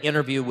read the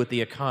interview with The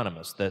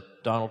Economist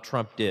that Donald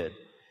Trump did,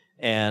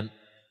 and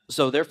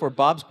so therefore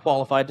Bob's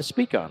qualified to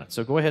speak on it.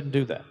 So go ahead and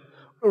do that.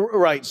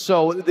 Right.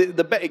 So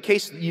in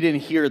case you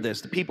didn't hear this,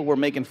 the people were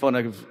making fun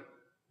of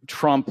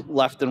Trump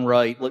left and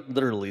right,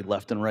 literally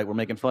left and right. We're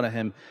making fun of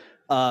him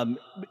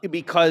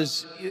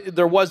because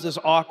there was this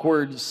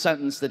awkward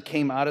sentence that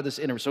came out of this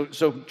interview.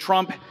 So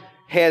Trump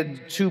had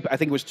I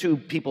think it was two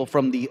people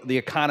from the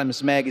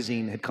Economist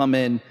magazine had come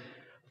in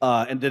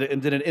and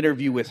did an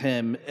interview with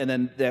him, and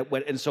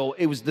then so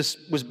this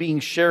was being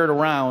shared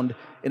around,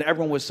 and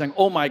everyone was saying,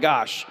 "Oh my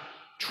gosh,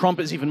 Trump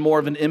is even more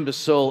of an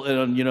imbecile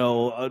and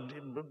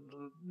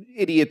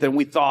idiot than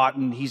we thought,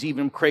 and he's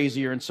even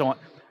crazier," and so on.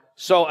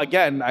 So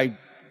again, I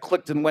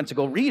clicked and went to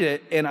go read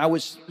it, and I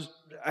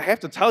have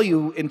to tell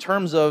you, in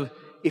terms of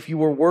if you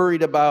were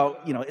worried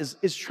about,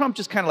 is Trump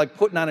just kind of like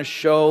putting on a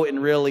show,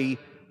 and really,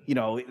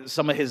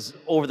 some of his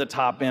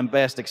over-the-top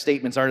bombastic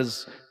statements aren't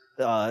as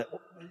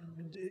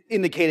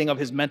indicating of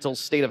his mental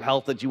state of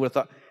health that you would have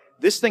thought.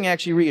 This thing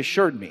actually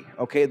reassured me,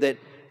 okay, that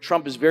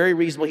Trump is very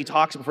reasonable. He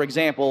talks, for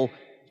example,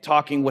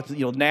 talking with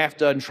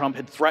NAFTA, and Trump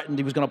had threatened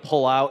he was going to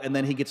pull out, and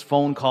then he gets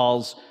phone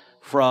calls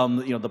from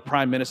the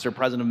Prime Minister,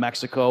 President of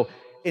Mexico,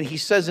 and he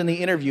says in the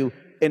interview,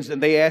 and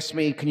they asked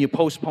me, can you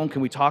postpone,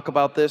 can we talk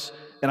about this?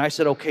 And I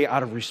said, okay,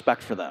 out of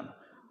respect for them.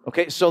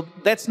 Okay, so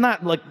that's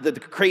not like the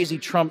crazy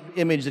Trump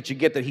image that you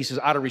get, that he says,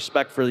 out of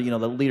respect for the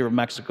leader of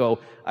Mexico,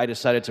 I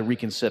decided to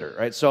reconsider,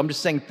 right? So I'm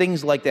just saying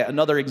things like that.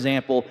 Another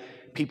example,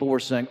 people were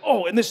saying,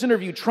 oh, in this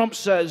interview, Trump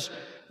says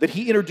that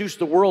he introduced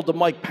the world to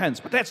Mike Pence,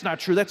 but that's not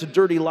true, that's a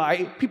dirty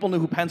lie. People knew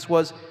who Pence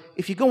was.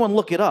 If you go and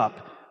look it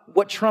up,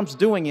 what Trump's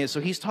doing is, so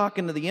he's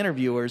talking to the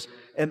interviewers,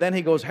 and then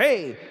he goes,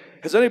 hey,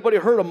 has anybody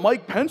heard of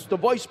Mike Pence, the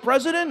vice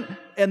president?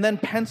 And then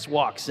Pence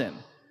walks in.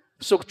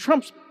 So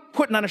Trump's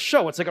putting on a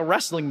show. It's like a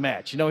wrestling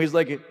match. He's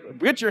like,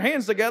 get your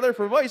hands together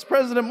for Vice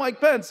President Mike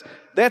Pence.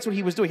 That's what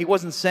he was doing. He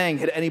wasn't saying,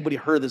 had anybody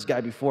heard this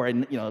guy before?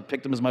 I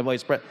picked him as my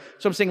vice president.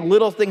 So I'm saying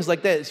little things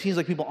like that. It seems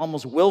like people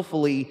almost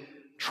willfully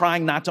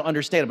trying not to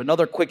understand him.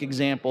 Another quick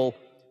example,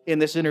 in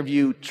this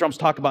interview, Trump's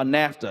talking about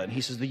NAFTA, and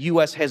he says the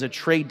U.S. has a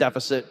trade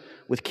deficit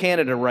with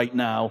Canada right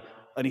now,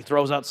 and he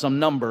throws out some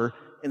number,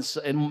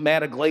 and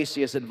Matt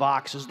Iglesias at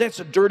Vox says,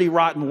 that's a dirty,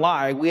 rotten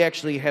lie. We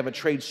actually have a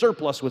trade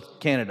surplus with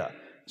Canada.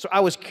 So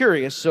I was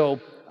curious, so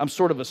I'm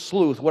sort of a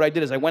sleuth. What I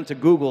did is I went to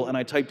Google and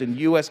I typed in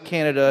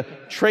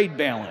U.S.-Canada trade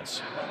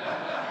balance.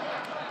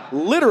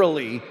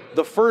 Literally,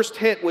 the first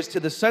hit was to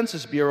the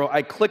Census Bureau.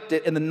 I clicked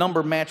it and the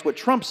number matched what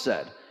Trump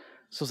said.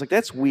 So I was like,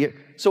 that's weird.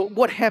 So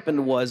what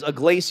happened was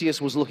Iglesias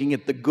was looking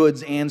at the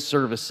goods and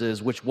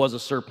services, which was a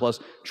surplus.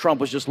 Trump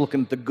was just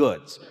looking at the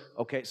goods.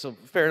 Okay, so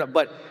fair enough.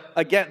 But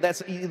again,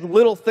 that's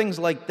little things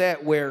like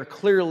that where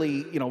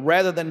clearly,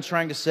 rather than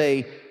trying to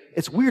say,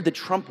 it's weird that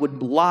Trump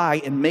would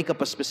lie and make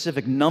up a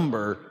specific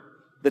number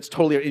that's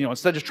totally,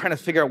 instead of just trying to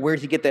figure out where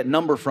did he get that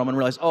number from and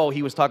realize, oh,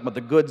 he was talking about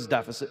the goods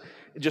deficit.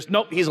 Just,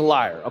 nope, he's a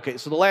liar. Okay,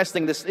 so the last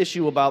thing, this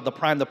issue about the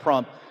prime the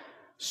pump.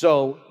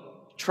 So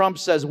Trump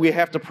says we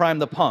have to prime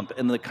the pump,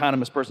 and the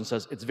Economist person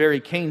says it's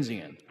very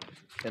Keynesian.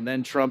 And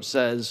then Trump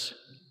says,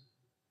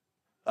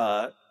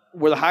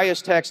 we're the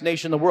highest taxed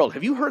nation in the world.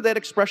 Have you heard that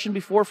expression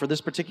before for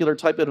this particular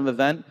type of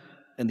event?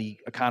 And the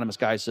Economist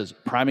guy says,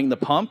 priming the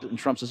pump? And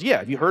Trump says, yeah,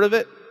 have you heard of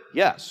it?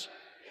 Yes.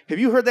 Have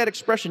you heard that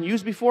expression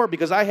used before?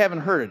 Because I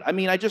haven't heard it. I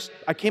mean, I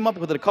came up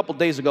with it a couple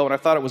days ago, and I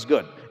thought it was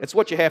good. It's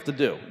what you have to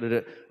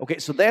do. Okay,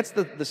 so that's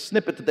the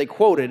snippet that they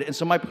quoted. And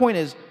so my point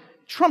is,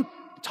 Trump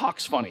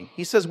talks funny.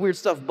 He says weird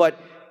stuff, but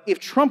if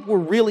Trump were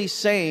really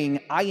saying,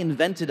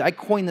 I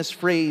coined this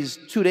phrase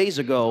 2 days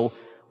ago,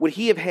 would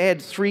he have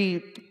had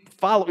three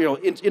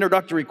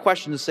introductory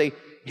questions to say,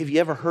 have you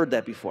ever heard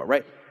that before,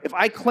 right? If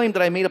I claimed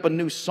that I made up a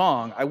new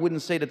song, I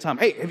wouldn't say to Tom,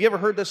 hey, have you ever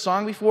heard this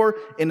song before?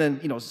 And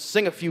then,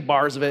 sing a few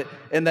bars of it,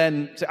 and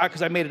then say,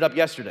 because I made it up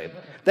yesterday.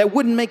 That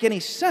wouldn't make any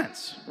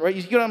sense, right?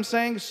 You get what I'm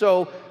saying?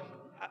 So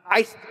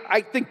I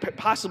think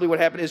possibly what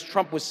happened is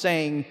Trump was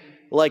saying,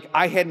 like,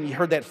 I hadn't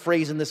heard that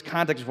phrase in this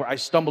context before. I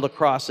stumbled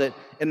across it,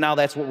 and now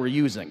that's what we're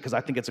using, because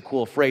I think it's a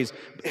cool phrase.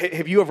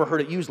 Have you ever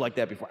heard it used like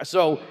that before?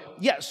 So,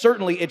 yeah,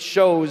 certainly it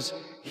shows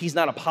he's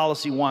not a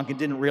policy wonk and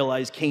didn't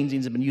realize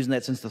Keynesians have been using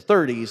that since the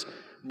 30s.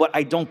 But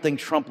I don't think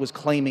Trump was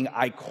claiming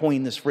I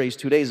coined this phrase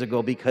 2 days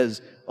ago,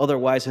 because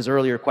otherwise his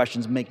earlier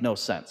questions make no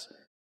sense.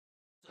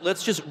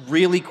 Let's just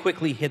really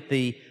quickly hit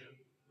the,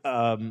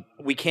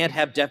 we can't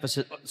have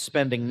deficit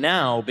spending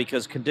now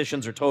because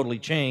conditions are totally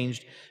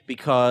changed,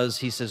 because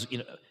he says,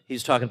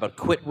 he's talking about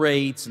quit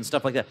rates and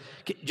stuff like that.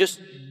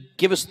 Just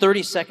give us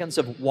 30 seconds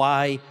of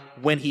why,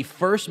 when he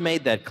first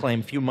made that claim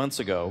a few months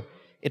ago,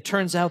 it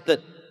turns out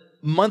that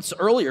months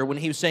earlier when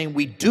he was saying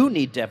we do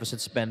need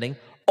deficit spending,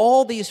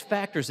 all these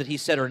factors that he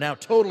said are now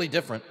totally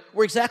different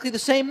were exactly the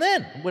same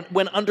then.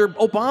 When under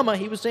Obama,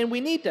 he was saying we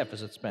need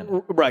deficit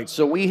spending. Right.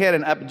 So we had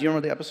an episode. Do you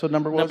remember the episode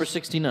number was? Number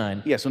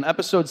 69. Yeah, so in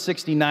episode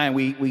 69,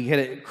 we had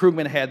it.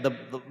 Krugman had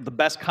the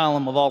best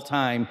column of all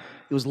time.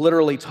 It was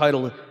literally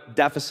titled,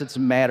 Deficits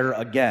Matter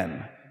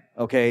Again.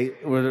 Okay?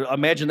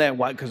 Imagine that,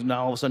 because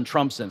now all of a sudden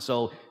Trump's in.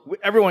 So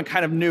everyone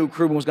kind of knew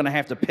Krugman was going to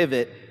have to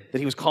pivot, that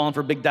he was calling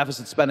for big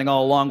deficit spending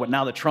all along, but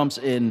now that Trump's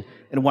in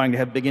and wanting to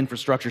have big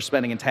infrastructure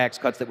spending and tax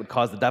cuts that would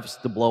cause the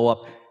deficit to blow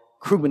up,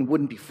 Krugman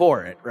wouldn't be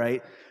for it,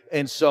 right?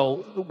 And so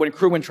when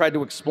Krugman tried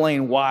to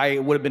explain why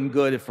it would have been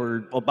good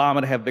for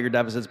Obama to have bigger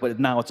deficits, but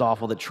now it's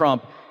awful that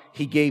Trump,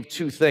 he gave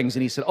two things,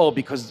 and he said, oh,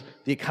 because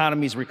the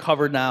economy's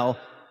recovered now,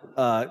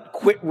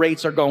 quit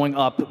rates are going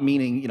up,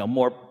 meaning,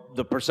 more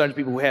the percentage of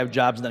people who have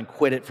jobs and then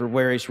quit it for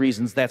various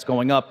reasons, that's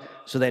going up.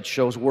 So that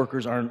shows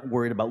workers aren't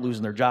worried about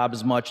losing their job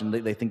as much, and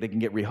they think they can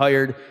get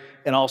rehired.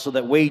 And also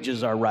that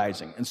wages are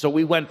rising. And so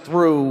we went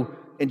through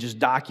and just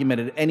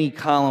documented any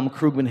column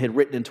Krugman had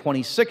written in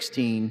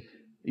 2016,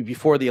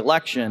 before the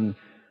election,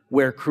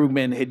 where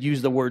Krugman had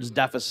used the words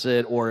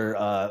deficit or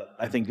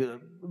I think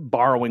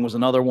borrowing was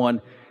another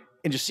one,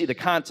 and just see the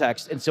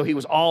context. And so he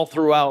was all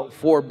throughout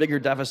for bigger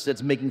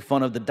deficits, making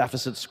fun of the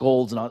deficit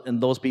scolds and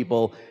those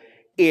people.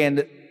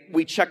 And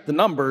we checked the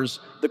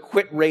numbers, the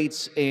quit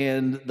rates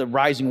and the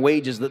rising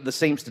wages, the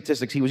same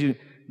statistics he was using,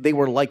 they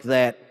were like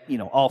that,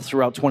 all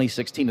throughout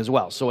 2016 as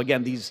well. So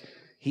again,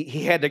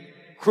 he had to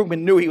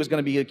Krugman knew he was going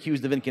to be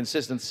accused of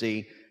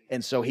inconsistency,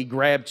 and so he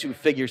grabbed two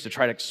figures to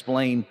try to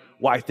explain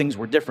why things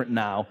were different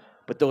now,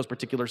 but those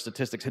particular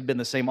statistics had been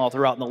the same all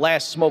throughout. And the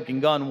last smoking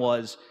gun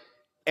was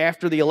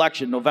after the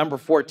election, November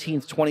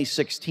 14th,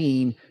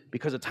 2016,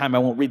 because of time I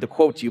won't read the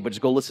quote to you, but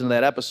just go listen to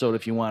that episode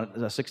if you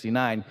want,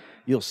 69,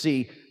 you'll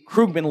see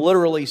Krugman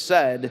literally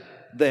said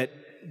that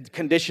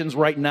conditions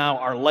right now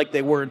are like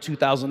they were in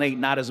 2008,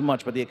 not as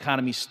much, but the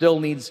economy still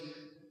needs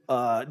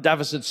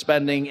deficit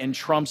spending, and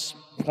Trump's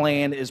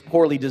plan is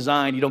poorly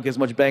designed. You don't get as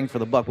much bang for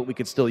the buck, but we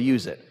could still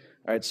use it.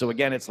 All right, so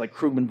again, it's like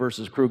Krugman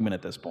versus Krugman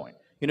at this point.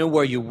 You know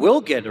where you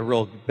will get a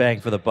real bang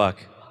for the buck?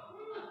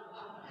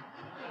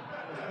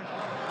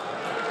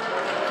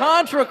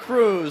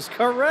 ContraKrugman,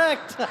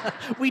 correct.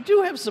 We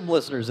do have some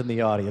listeners in the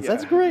audience.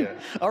 That's great.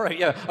 Yeah. All right,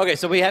 yeah. Okay,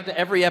 so we have to,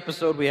 every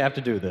episode we have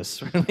to do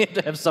this. We have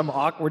to have some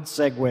awkward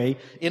segue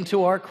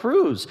into our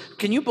cruise.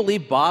 Can you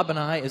believe Bob and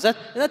I, isn't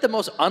that the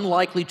most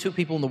unlikely two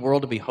people in the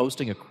world to be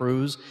hosting a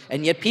cruise?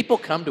 And yet people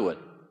come to it.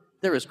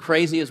 They're as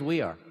crazy as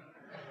we are.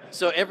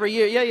 So every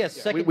year,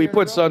 second We year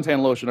put in a row.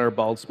 suntan lotion on our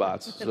bald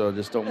spots, so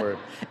just don't worry.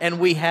 And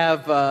we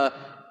have,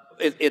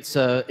 it's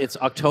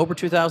October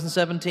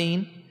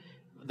 2017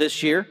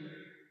 this year.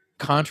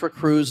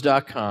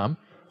 ContraKrugman.com.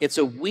 It's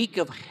a week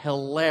of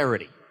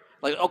hilarity.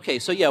 Like, okay,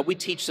 so yeah, we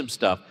teach some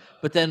stuff,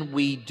 but then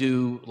we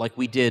do, like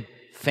we did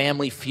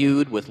Family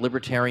Feud with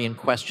libertarian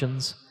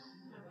questions,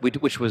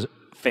 which was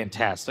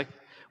fantastic.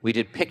 We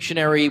did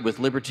Pictionary with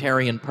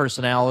libertarian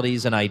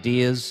personalities and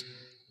ideas.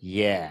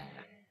 Yeah.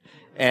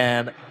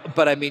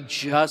 But I mean,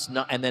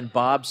 and then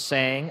Bob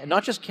sang, and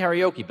not just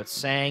karaoke, but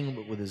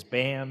sang with his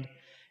band.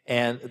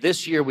 And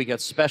this year we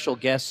got special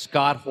guests.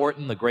 Scott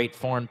Horton, the great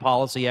foreign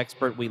policy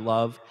expert we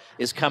love,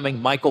 is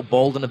coming. Michael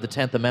Bolden of the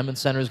 10th Amendment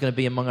Center is going to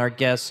be among our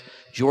guests.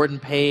 Jordan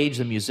Page,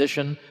 the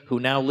musician who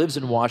now lives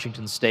in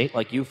Washington State,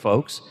 like you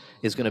folks,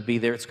 is going to be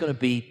there. It's going to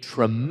be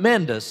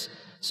tremendous.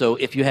 So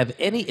if you have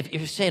if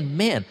you're saying,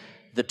 man,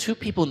 the two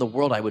people in the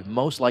world I would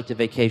most like to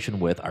vacation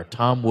with are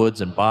Tom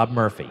Woods and Bob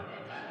Murphy,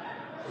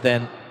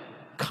 then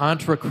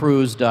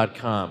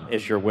ContraKrugman.com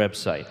is your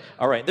website.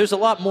 All right, there's a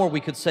lot more we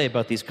could say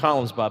about these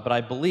columns, Bob, but I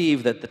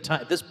believe that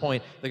at this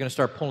point, they're going to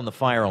start pulling the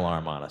fire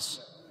alarm on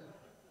us.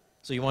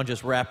 So you want to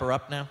just wrap her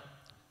up now?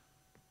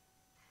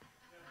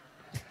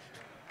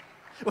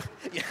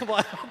 Yeah,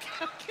 well,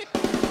 okay.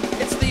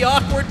 It's the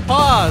awkward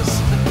pause.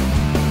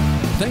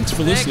 Thanks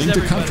for listening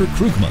to everybody.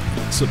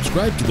 ContraKrugman.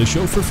 Subscribe to the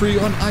show for free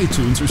on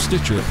iTunes or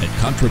Stitcher at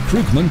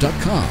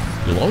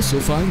ContraKrugman.com. You'll also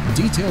find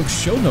detailed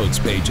show notes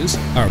pages,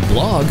 our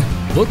blog,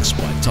 books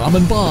by Tom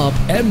and Bob,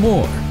 and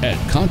more at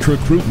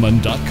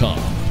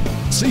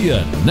ContraKrugman.com. See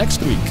you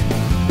next week.